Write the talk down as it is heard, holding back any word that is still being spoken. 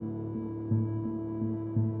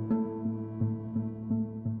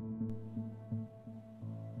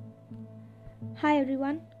Hi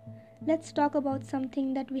everyone, let's talk about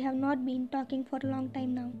something that we have not been talking for a long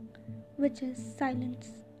time now, which is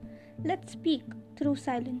silence. Let's speak through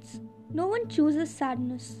silence. No one chooses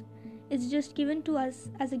sadness, it's just given to us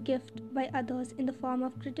as a gift by others in the form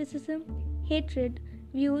of criticism, hatred,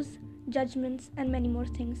 views, judgments, and many more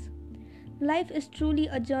things. Life is truly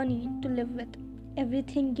a journey to live with,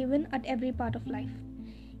 everything given at every part of life.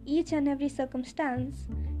 Each and every circumstance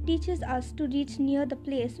teaches us to reach near the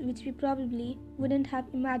place which we probably wouldn't have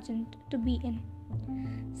imagined to be in.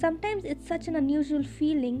 Sometimes it's such an unusual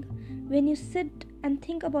feeling when you sit and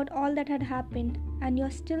think about all that had happened and you're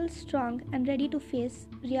still strong and ready to face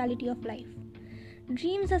reality of life.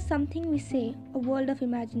 Dreams are something we say, a world of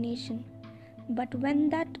imagination. But when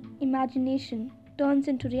that imagination turns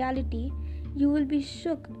into reality, you will be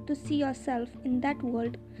shook to see yourself in that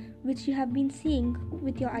world which you have been seeing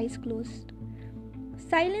with your eyes closed.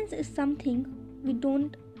 Silence is something we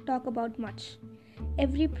don't talk about much.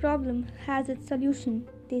 Every problem has its solution,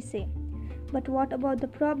 they say. But what about the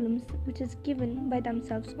problems which is given by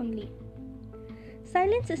themselves only?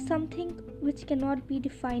 Silence is something which cannot be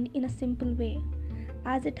defined in a simple way,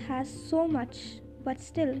 as it has so much but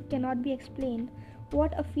still cannot be explained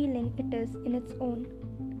what a feeling it is in its own.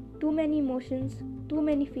 Too many emotions, too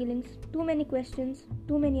many feelings, too many questions,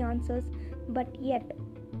 too many answers, but yet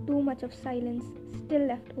too much of silence still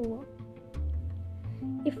left over.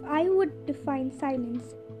 If I would define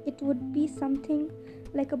silence, it would be something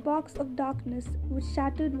like a box of darkness with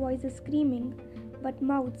shattered voices screaming but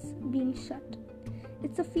mouths being shut.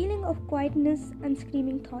 It's a feeling of quietness and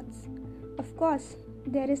screaming thoughts. Of course,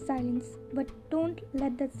 there is silence, but don't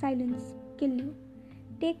let that silence kill you.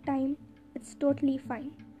 Take time, it's totally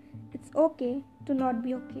fine. It's okay to not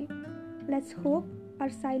be okay. Let's hope our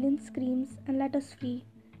silence screams and let us free,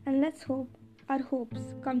 and let's hope our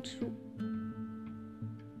hopes come true.